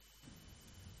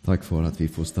Tack för att vi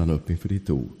får stanna upp inför ditt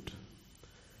ord.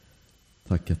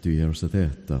 Tack att du ger oss att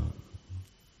äta.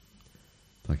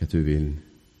 Tack att du vill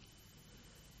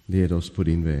leda oss på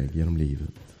din väg genom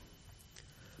livet.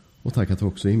 Och tack att du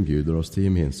också inbjuder oss till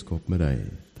gemenskap med dig.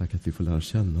 Tack att vi får lära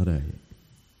känna dig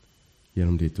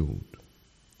genom ditt ord.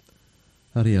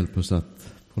 Herre, hjälp oss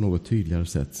att på något tydligare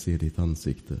sätt se ditt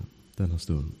ansikte denna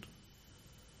stund.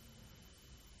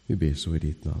 Vi ber så i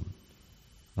ditt namn.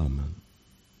 Amen.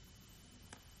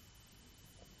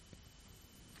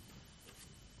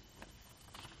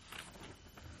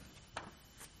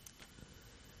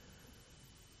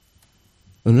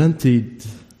 Under den tid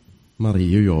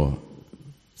Marie och jag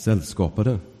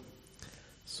sällskapade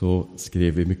så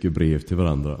skrev vi mycket brev till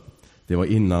varandra. Det var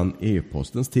innan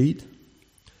e-postens tid.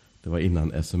 Det var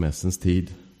innan smsens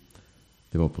tid.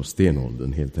 Det var på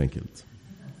stenåldern helt enkelt.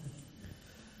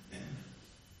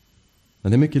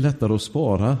 Men det är mycket lättare att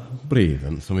spara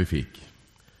breven som vi fick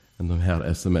än de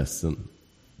här smsen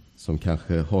som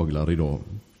kanske haglar idag.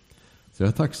 Så jag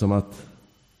är tacksam att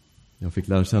jag fick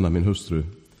lära känna min hustru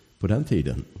på den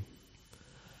tiden.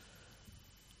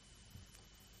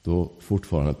 Då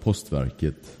fortfarande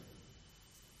postverket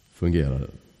fungerade.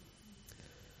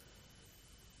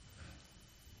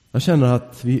 Jag känner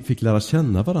att vi fick lära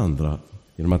känna varandra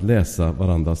genom att läsa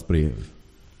varandras brev.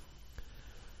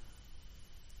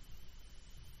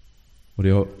 Och det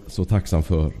är jag så tacksam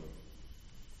för.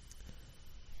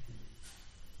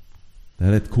 Det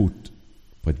här är ett kort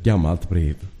på ett gammalt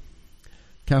brev.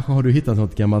 Kanske har du hittat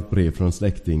något gammalt brev från en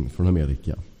släkting från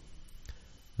Amerika.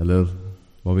 Eller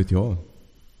vad vet jag?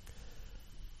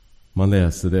 Man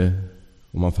läser det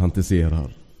och man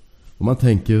fantiserar. Och man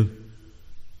tänker,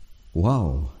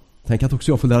 wow, tänk att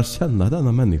också jag får lära känna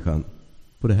denna människan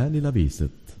på det här lilla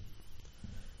viset.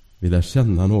 Vi lär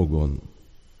känna någon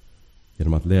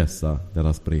genom att läsa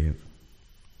deras brev.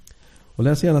 Och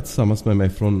läs gärna tillsammans med mig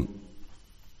från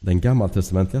den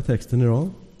gammaltestamentliga texten idag.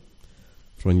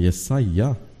 Från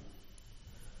Jesaja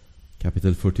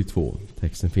kapitel 42.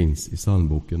 Texten finns i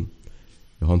psalmboken.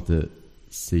 Jag har inte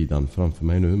sidan framför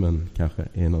mig nu, men kanske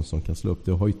är någon som kan slå upp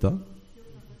det och hojta.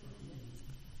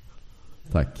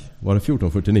 Tack. Var det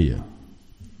 1449?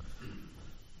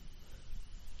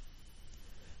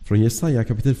 Från Jesaja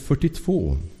kapitel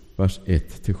 42, vers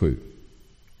 1-7.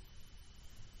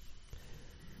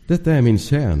 Detta är min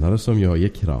tjänare som jag ger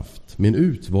kraft, min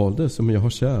utvalde som jag har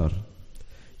kär.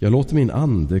 Jag låter min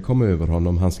ande komma över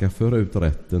honom, han ska föra ut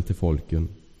rätten till folken.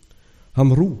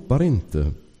 Han ropar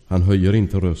inte, han höjer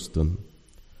inte rösten.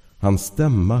 Hans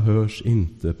stämma hörs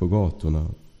inte på gatorna.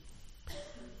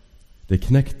 Det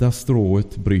knäckta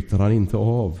strået bryter han inte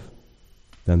av.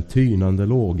 Den tynande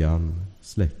lågan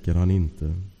släcker han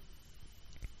inte.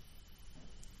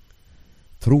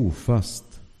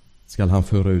 Trofast skall han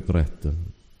föra ut rätten.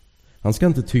 Han ska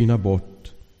inte tyna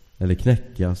bort eller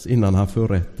knäckas innan han för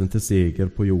rätten till seger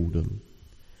på jorden.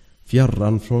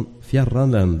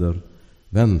 Fjärran länder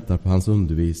väntar på hans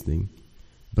undervisning,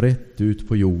 brett ut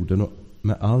på jorden och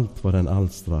med allt vad den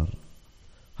alstrar.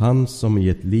 Han som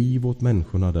gett liv åt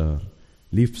människorna där,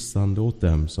 livsande åt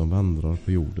dem som vandrar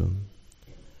på jorden.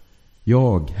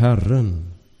 Jag,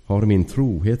 Herren, har min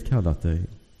trohet kallat dig.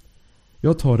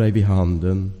 Jag tar dig vid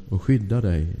handen och skyddar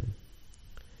dig.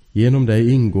 Genom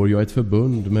dig ingår jag ett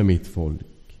förbund med mitt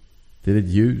folk, till ett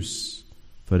ljus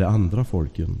för de andra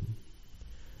folken.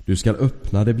 Du skall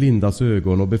öppna de blindas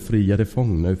ögon och befria de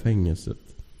fångna ur fängelset.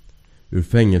 Ur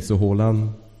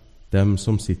fängelsehålan dem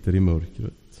som sitter i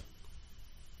mörkret.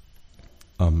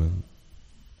 Amen.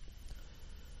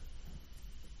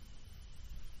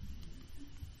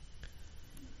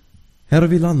 Här har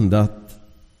vi landat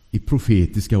i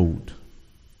profetiska ord.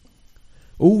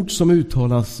 Ord som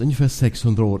uttalas ungefär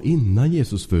 600 år innan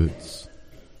Jesus föds.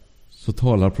 Så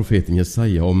talar profeten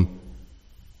Jesaja om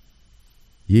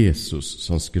Jesus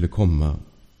som skulle komma.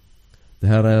 Det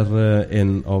här är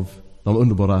en av de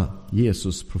underbara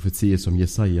Jesus-profetier som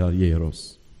Jesaja ger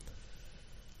oss.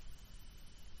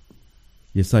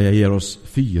 Jesaja ger oss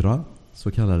 4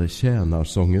 så kallade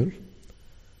tjänarsånger.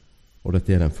 Och det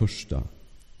är den första.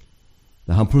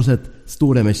 Där han på något sätt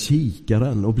står där med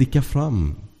kikaren och blickar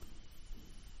fram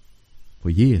på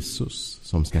Jesus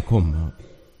som ska komma.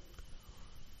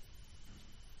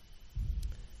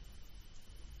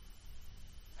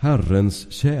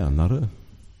 Herrens tjänare.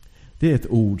 Det är ett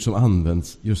ord som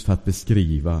används just för att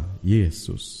beskriva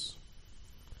Jesus.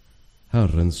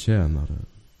 Herrens tjänare.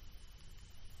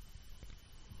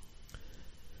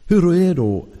 Hur är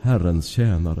då Herrens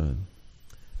tjänare?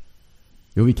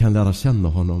 Jo, vi kan lära känna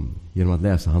honom genom att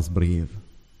läsa hans brev.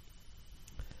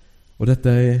 Och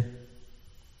detta är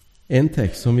en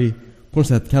text som vi på något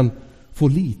sätt kan få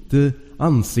lite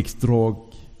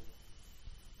ansiktsdrag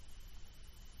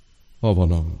av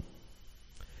honom.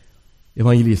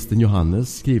 Evangelisten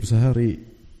Johannes skriver så här i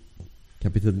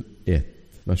kapitel 1,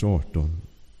 vers 18.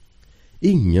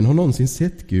 Ingen har någonsin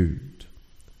sett Gud,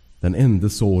 den enda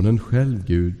sonen själv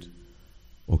Gud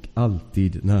och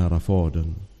alltid nära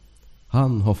Fadern.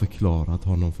 Han har förklarat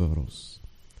honom för oss.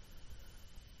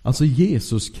 Alltså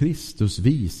Jesus Kristus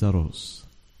visar oss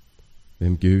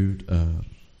vem Gud är.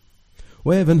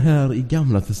 Och även här i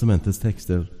Gamla testamentets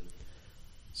texter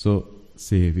så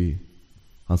ser vi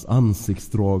hans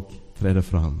ansiktsdrag träder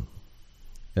fram.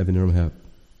 Även i de här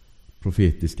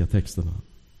profetiska texterna.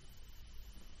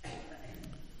 Jag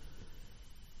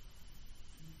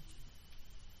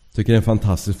tycker det är en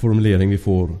fantastisk formulering vi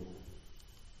får.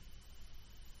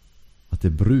 Att det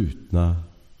brutna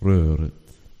röret,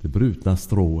 det brutna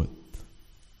strået,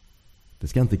 det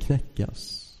ska inte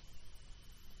knäckas.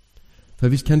 För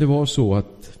visst kan det vara så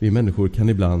att vi människor kan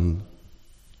ibland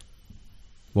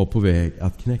vara på väg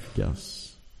att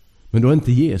knäckas. Men då är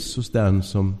inte Jesus den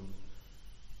som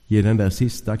ger den där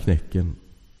sista knäcken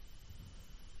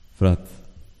för att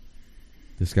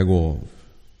det ska gå av.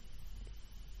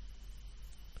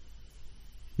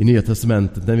 I Nya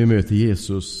testamentet när vi möter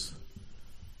Jesus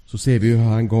så ser vi hur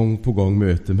han gång på gång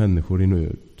möter människor i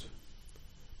nöd.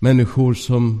 Människor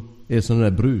som är som det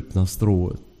där brutna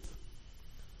strået.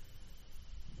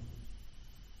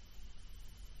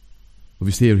 Och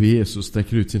vi ser hur Jesus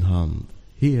sträcker ut sin hand,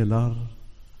 helar,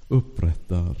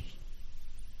 upprättar.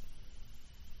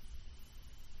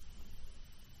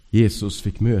 Jesus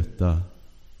fick möta,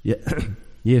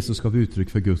 Jesus gav uttryck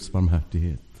för Guds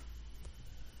barmhärtighet.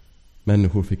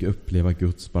 Människor fick uppleva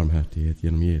Guds barmhärtighet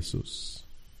genom Jesus.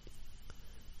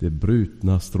 Det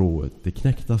brutna strået, det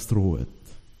knäckta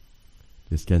strået,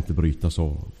 det ska inte brytas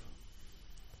av.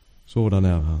 Sådan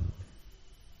är han.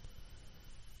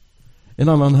 En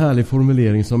annan härlig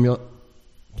formulering som jag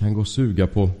kan gå och suga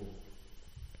på.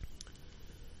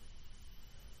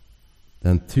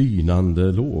 Den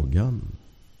tynande lågan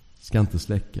ska inte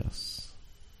släckas.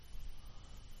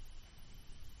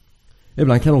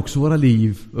 Ibland kan också våra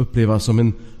liv upplevas som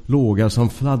en låga som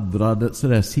fladdrade så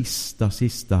där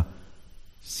sista.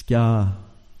 Ska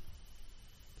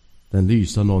den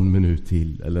lysa någon minut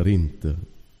till eller inte?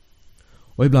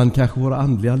 Och ibland kanske våra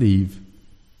andliga liv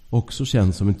också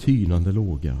känns som en tynande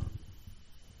låga.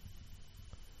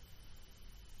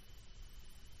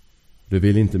 Det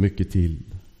vill inte mycket till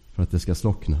för att det ska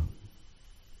slockna.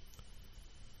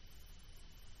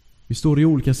 Vi står i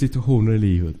olika situationer i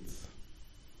livet.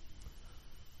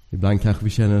 Ibland kanske vi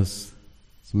känner oss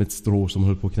som ett strå som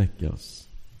håller på att knäckas.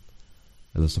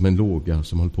 Eller som en låga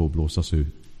som håller på att blåsas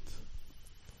ut.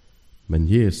 Men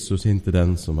Jesus är inte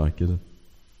den som varken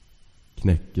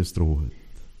knäcker strået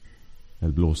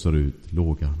eller blåser ut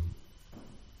lågan.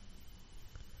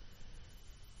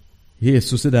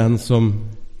 Jesus är den som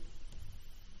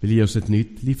vill ge oss ett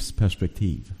nytt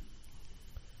livsperspektiv.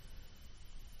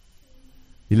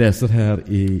 Vi läser här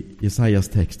i Jesajas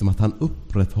text om att han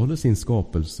upprätthåller sin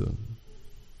skapelse.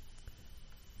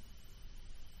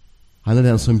 Han är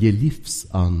den som ger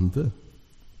livsande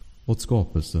åt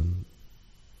skapelsen.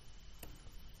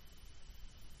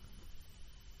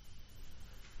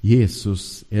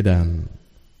 Jesus är den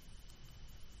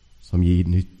som ger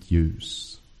nytt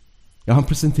ljus. Ja, han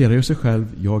presenterar ju sig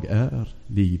själv. Jag är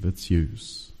livets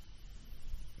ljus.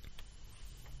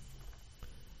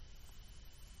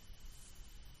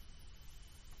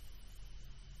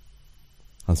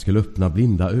 Han skulle öppna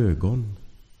blinda ögon,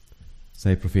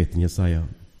 säger profeten Jesaja.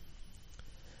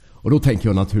 Och då tänker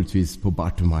jag naturligtvis på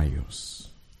Bartimaeus.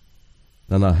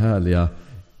 Denna härliga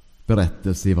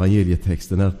berättelse i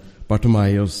evangelietexten när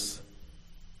Bartimaeus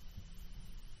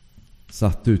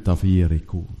satt utanför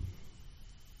Jeriko.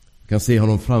 Jag kan se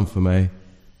honom framför mig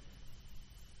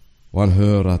och han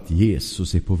hör att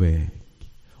Jesus är på väg.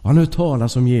 Och han hör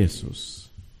talas om Jesus.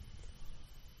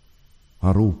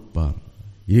 Han ropar: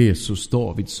 Jesus,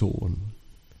 Davids son,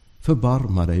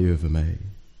 förbarma dig över mig.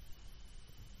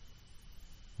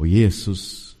 Och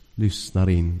Jesus lyssnar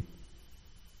in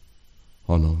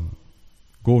honom,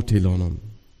 går till honom.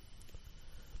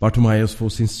 Bartimaeus får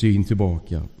sin syn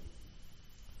tillbaka.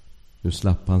 Nu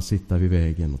slapp han sitta vid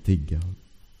vägen och tigga.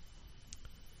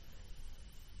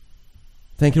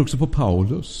 Tänker också på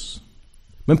Paulus.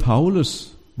 Men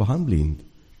Paulus, var han blind?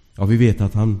 Ja, vi vet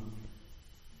att han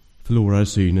förlorade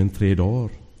synen 3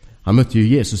 dagar. Han mötte ju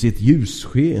Jesus i ett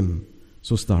ljussken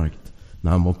så starkt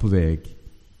när han var på väg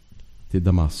till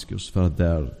Damaskus för att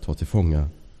där ta till fånga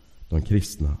de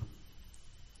kristna.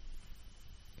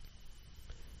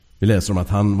 Vi läser om att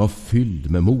han var fylld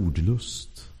med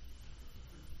mordlust.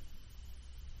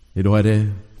 Idag är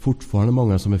det fortfarande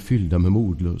många som är fyllda med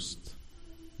modlust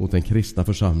mot den kristna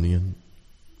församlingen.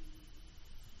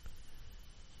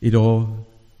 Idag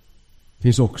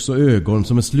finns också ögon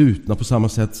som är slutna på samma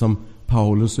sätt som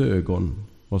Paulus ögon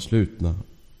var slutna.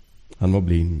 Han var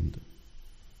blind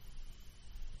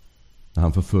när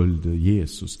han förföljde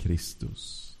Jesus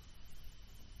Kristus.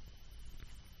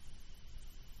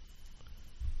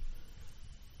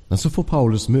 Men så får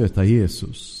Paulus möta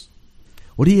Jesus.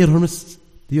 Och det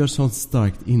gör sånt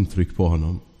starkt intryck på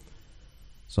honom,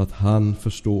 så att han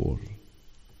förstår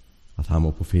att han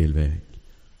var på fel väg.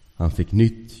 Han fick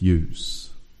nytt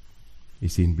ljus i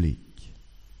sin blick.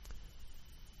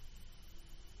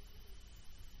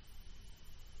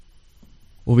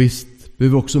 Och visst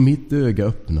behöver också mitt öga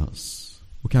öppnas,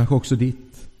 och kanske också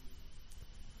ditt.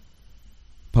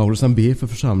 Paulus han ber för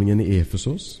församlingen i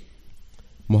Efesos.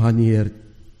 Må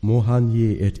han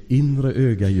ge ert inre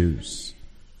öga ljus,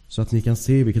 så att ni kan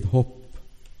se vilket hopp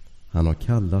han har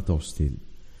kallat oss till,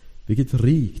 vilket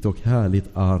rikt och härligt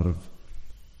arv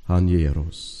han ger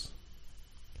oss.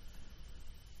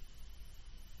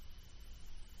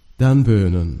 Den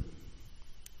bönen,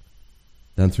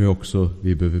 den tror jag också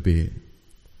vi behöver be,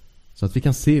 så att vi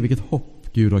kan se vilket hopp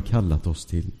Gud har kallat oss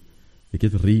till,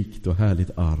 vilket rikt och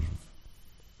härligt arv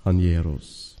han ger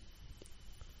oss.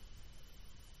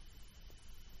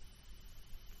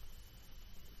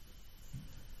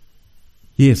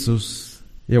 Jesus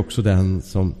är också den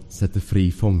som sätter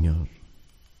fri fångar,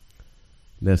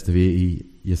 läste vi i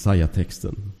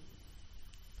Jesaja-texten.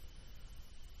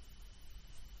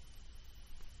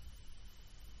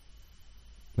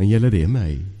 Men gäller det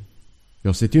mig?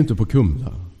 Jag sitter ju inte på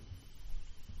Kumla.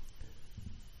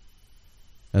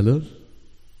 Eller?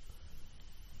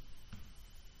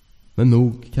 Men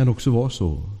nog kan det också vara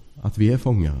så att vi är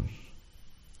fångar.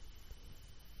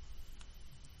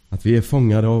 Att vi är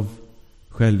fångade av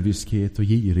själviskhet och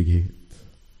girighet.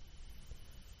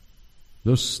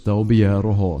 Lusta och begär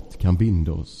och hat kan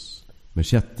binda oss med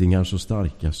kättingar så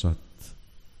starka så att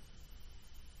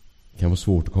det kan vara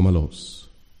svårt att komma loss.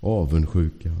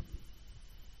 Avundsjuka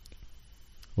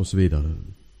och så vidare.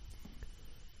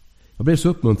 Jag blev så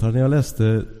uppmuntrad när jag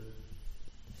läste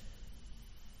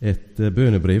ett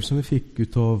bönebrev som vi fick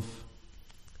utav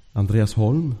Andreas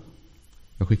Holm.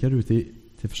 Jag skickade ut det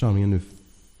till församlingen nu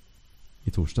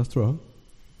i torsdags, tror jag,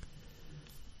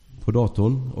 på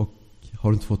datorn. Och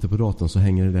har du inte fått det på datorn så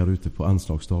hänger det där ute på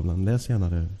anslagstavlan. Läs gärna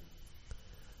det.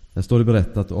 Där står det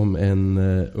berättat om en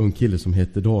ung kille som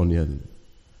heter Daniel.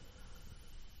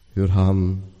 Hur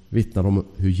han vittnar om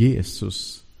hur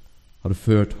Jesus hade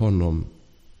fört honom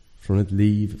från ett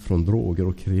liv från droger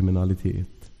och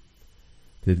kriminalitet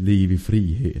till ett liv i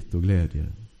frihet och glädje.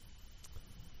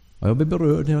 Ja, jag blev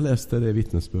berörd när jag läste det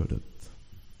vittnesbördet.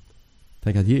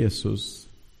 Tänk att Jesus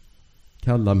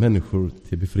kallar människor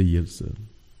till befrielse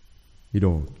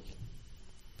idag.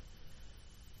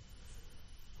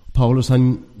 Paulus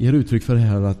han ger uttryck för det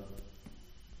här att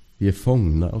vi är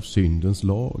fångna av syndens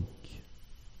lag.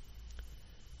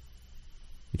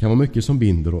 Det kan vara mycket som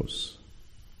binder oss,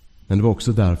 men det var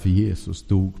också därför Jesus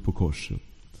dog på korset.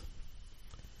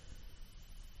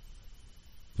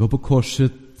 Det var på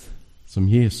korset som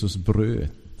Jesus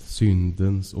bröt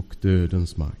syndens och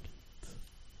dödens makt.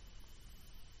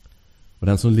 Och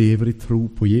den som lever i tro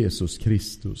på Jesus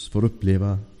Kristus får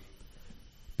uppleva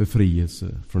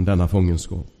befrielse från denna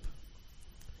fångenskap.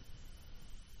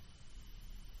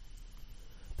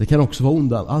 Det kan också vara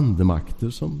onda andemakter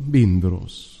som binder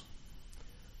oss.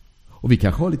 Och vi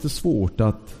kanske har lite svårt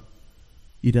att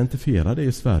identifiera det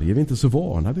i Sverige. Vi är inte så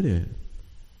vana vid det.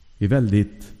 Vi är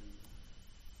väldigt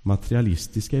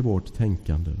materialistiska i vårt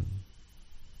tänkande.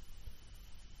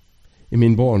 I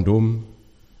min barndom,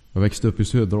 jag växte upp i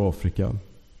södra Afrika,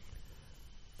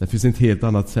 där finns ett helt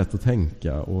annat sätt att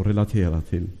tänka och relatera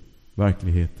till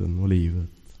verkligheten och livet.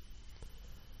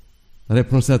 Där är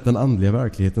på något sätt den andliga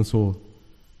verkligheten så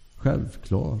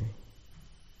självklar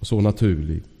och så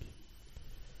naturlig.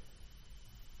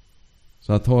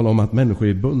 Så att tala om att människor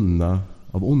är bundna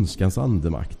av ondskans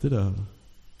andemakter där,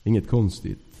 inget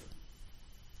konstigt.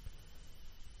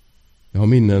 Jag har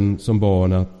minnen som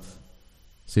barn att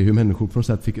se hur människor på något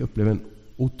sätt fick uppleva en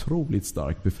otroligt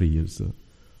stark befrielse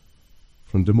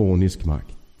från demonisk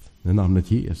makt när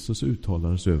namnet Jesus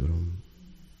uttalades över dem.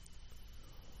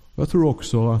 Jag tror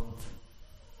också att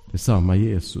det är samma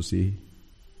Jesus i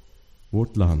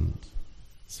vårt land,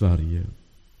 Sverige.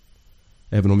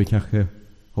 Även om vi kanske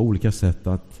har olika sätt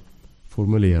att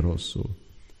formulera oss och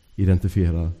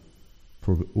identifiera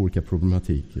olika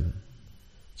problematiker,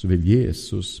 så vill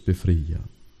Jesus befria.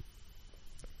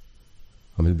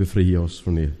 Han vill befria oss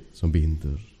från det som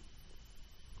binder.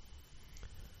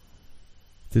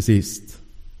 Till sist,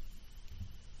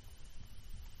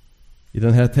 i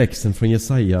den här texten från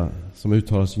Jesaja som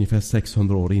uttalas ungefär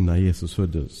 600 år innan Jesus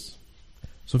föddes,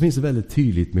 så finns det väldigt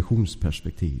tydligt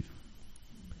missionsperspektiv.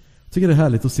 Jag tycker det är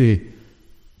härligt att se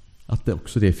att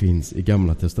det finns i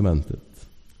Gamla testamentet.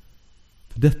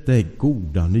 För detta är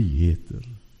goda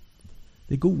nyheter.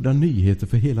 Det är goda nyheter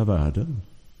för hela världen.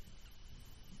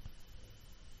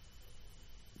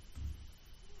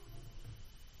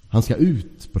 Han ska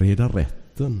utbreda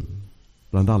rätten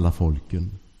bland alla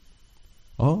folken.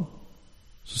 Ja,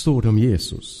 så står det om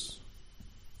Jesus.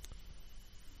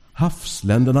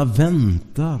 Havsländerna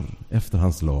väntar efter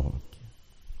hans lag.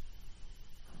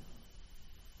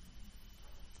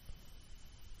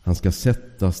 Han ska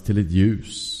sättas till ett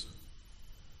ljus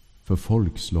för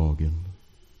folkslagen.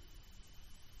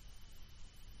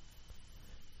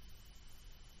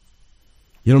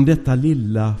 Genom detta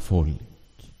lilla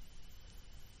folk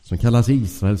som kallas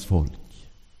Israels folk,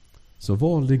 så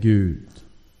valde Gud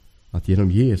att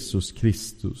genom Jesus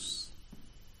Kristus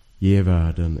ge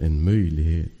världen en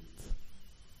möjlighet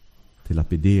till att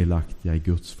bli delaktiga i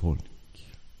Guds folk.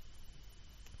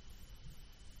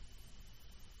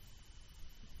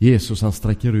 Jesus, han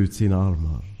sträcker ut sina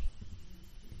armar.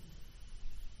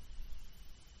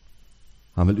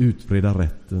 Han vill utbreda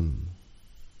rätten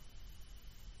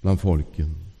bland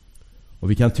folken.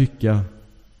 Och vi kan tycka,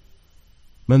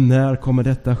 men när kommer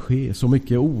detta ske? Så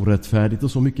mycket orättfärdigt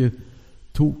och så mycket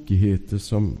tokigheter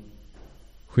som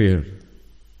sker.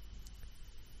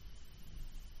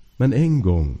 Men en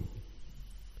gång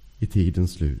i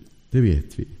tidens slut, det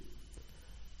vet vi,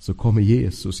 så kommer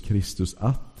Jesus Kristus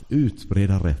att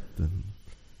utbreda rätten.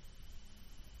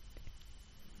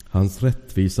 Hans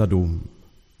rättvisa dom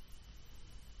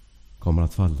kommer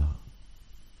att falla.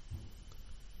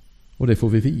 Och det får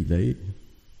vi vila i.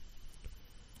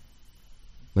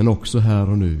 Men också här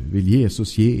och nu vill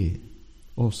Jesus ge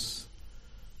oss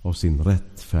av sin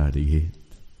rättfärdighet,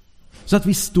 så att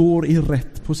vi står i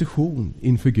rätt position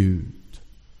inför Gud.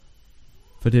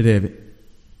 För det är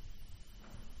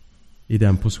i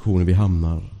den positionen vi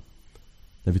hamnar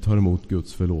när vi tar emot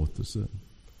Guds förlåtelse.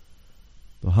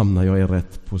 Då hamnar jag i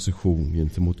rätt position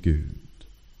gentemot Gud.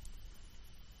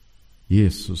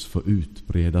 Jesus får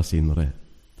utbreda sin rätt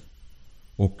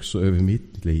också över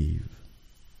mitt liv.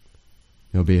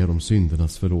 Jag ber om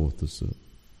syndernas förlåtelse.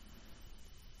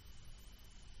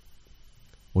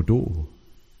 Och då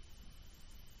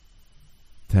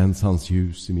tänds hans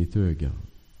ljus i mitt öga.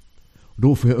 Och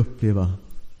då får jag uppleva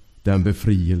den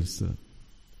befrielse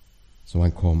som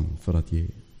han kom för att ge.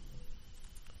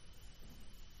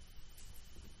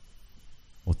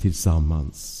 Och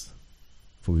tillsammans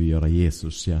får vi göra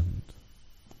Jesus känd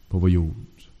på vår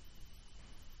jord,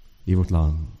 i vårt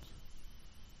land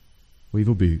och i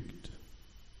vår bygd,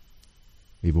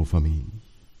 i vår familj.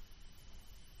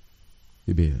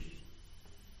 Vi ber.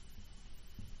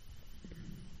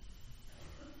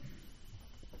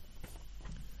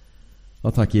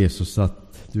 Ja, tack Jesus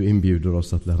att du inbjuder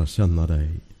oss att lära känna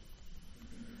dig.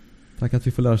 Tack att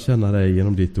vi får lära känna dig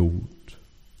genom ditt ord.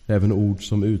 Även ord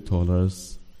som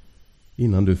uttalades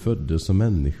innan du föddes som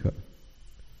människa.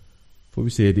 Får vi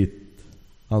se ditt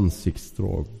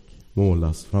ansiktsdrag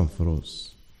målas framför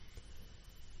oss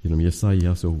genom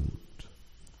Jesajas ord.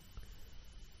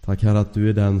 Tack Herre att du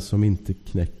är den som inte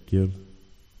knäcker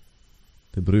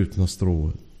det brutna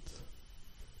strået.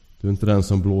 Du är inte den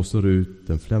som blåser ut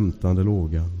den flämtande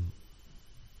lågan.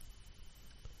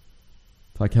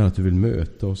 Tack Herre att du vill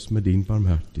möta oss med din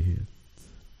barmhärtighet.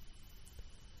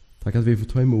 Tack att vi får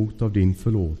ta emot av din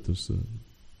förlåtelse.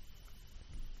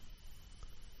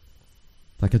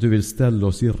 Tack att du vill ställa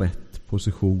oss i rätt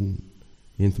position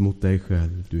gentemot dig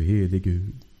själv, du helig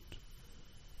Gud.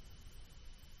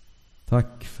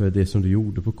 Tack för det som du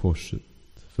gjorde på korset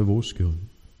för vår skull.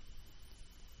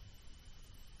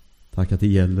 Tack att det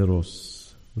gäller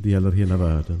oss och det gäller hela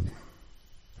världen.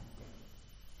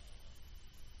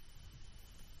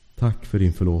 Tack för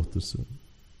din förlåtelse.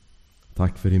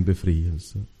 Tack för din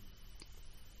befrielse.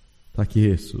 Tack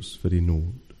Jesus för din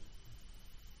nåd.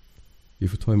 Vi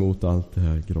får ta emot allt det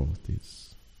här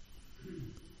gratis.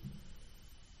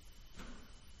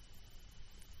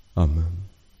 Amen.